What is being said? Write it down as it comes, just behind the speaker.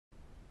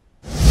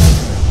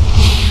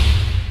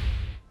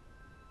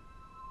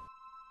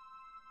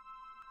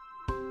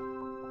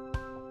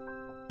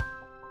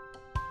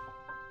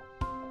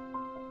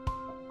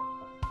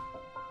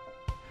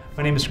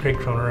My name is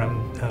Croner.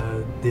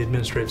 I'm the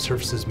Administrative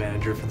Services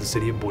Manager for the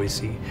City of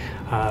Boise.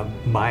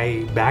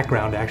 My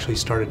background actually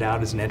started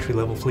out as an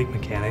entry-level fleet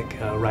mechanic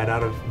right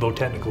out of Bow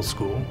Technical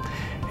School.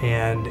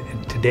 And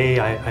today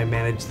I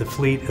manage the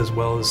fleet as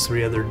well as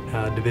 3 other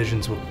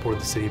divisions for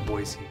the City of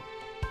Boise.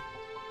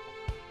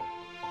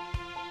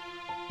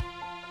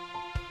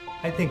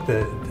 I think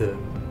the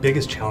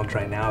biggest challenge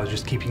right now is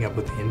just keeping up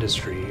with the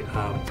industry.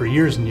 For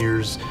years and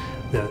years,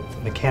 the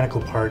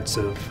mechanical parts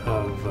of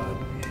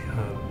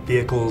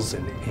vehicles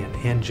and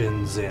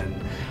engines and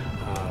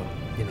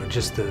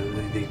just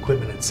the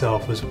equipment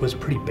itself was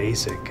pretty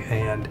basic.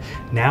 And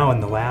now in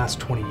the last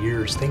 20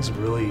 years, things have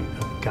really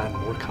gotten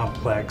more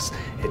complex.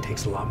 It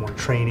takes a lot more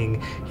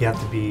training. You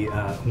have to be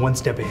one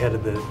step ahead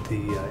of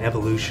the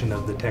evolution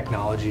of the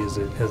technology as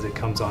it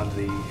comes into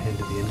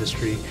the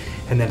industry.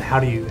 And then how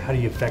do you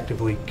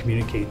effectively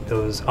communicate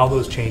all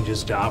those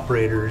changes to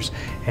operators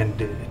and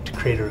to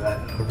create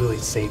a really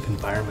safe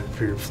environment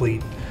for your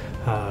fleet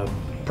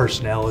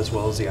personnel as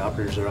well as the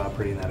operators that are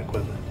operating that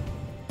equipment.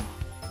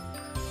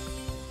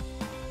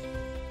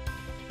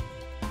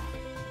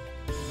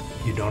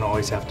 You don't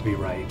always have to be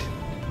right.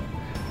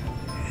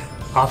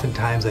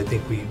 Oftentimes I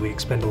think we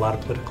expend a lot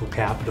of political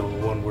capital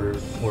when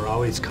we're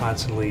always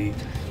constantly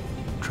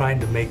trying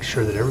to make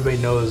sure that everybody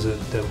knows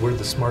that we're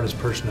the smartest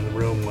person in the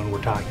room when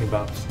we're talking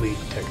about fleet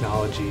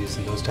technologies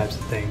and those types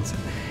of things.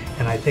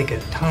 And I think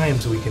at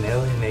times we can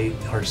alienate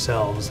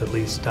ourselves. At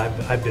least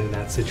I've been in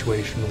that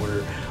situation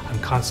where I'm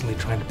constantly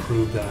trying to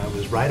prove that I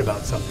was right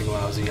about something when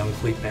I was a young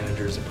fleet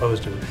manager as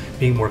opposed to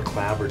being more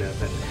collaborative.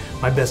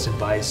 And my best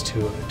advice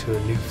to a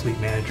new fleet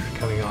manager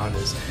coming on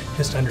is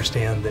just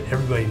understand that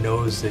everybody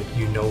knows that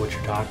you know what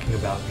you're talking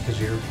about because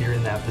you're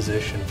in that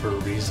position for a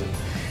reason.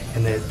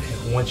 And that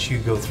once you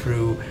go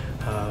through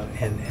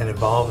and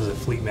evolve as a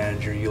fleet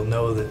manager, you'll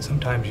know that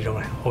sometimes you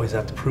don't always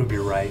have to prove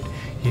you're right.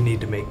 You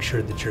need to make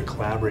sure that you're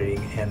collaborating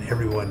and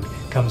everyone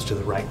comes to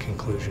the right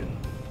conclusion.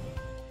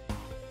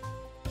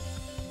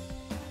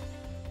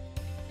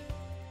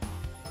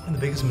 One of the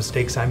biggest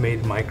mistakes I made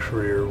in my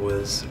career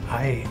was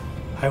I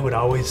would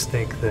always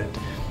think that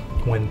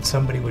when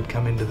somebody would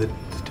come into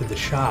the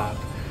shop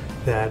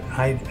that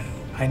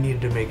I needed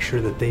to make sure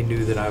that they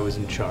knew that I was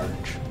in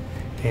charge.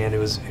 And it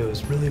was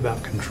really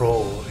about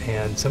control,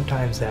 and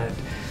sometimes that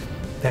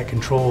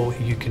control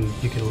you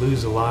can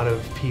lose a lot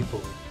of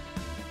people.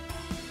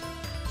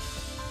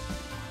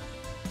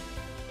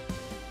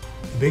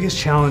 The biggest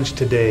challenge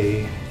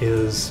today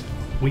is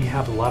we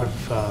have a lot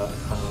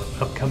of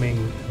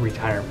upcoming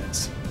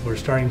retirements. We're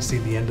starting to see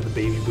the end of the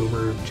baby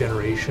boomer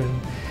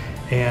generation,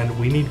 and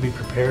we need to be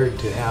prepared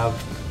to have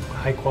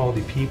high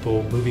quality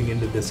people moving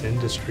into this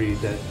industry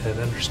that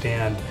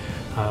understand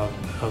a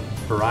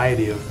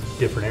variety of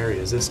different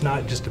areas. It's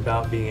not just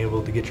about being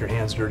able to get your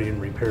hands dirty and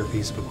repair a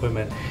piece of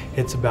equipment.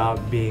 It's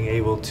about being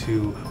able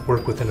to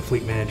work within a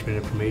fleet management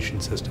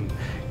information system,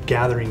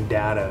 gathering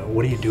data.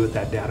 What do you do with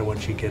that data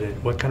once you get it?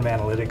 What kind of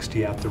analytics do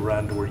you have to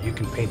run to where you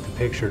can paint the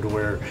picture to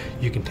where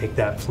you can take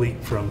that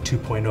fleet from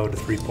 2.0 to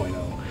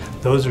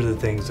 3.0? Those are the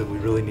things that we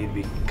really need to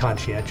be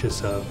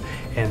conscientious of,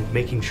 and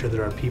making sure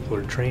that our people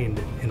are trained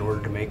in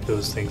order to make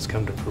those things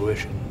come to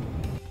fruition.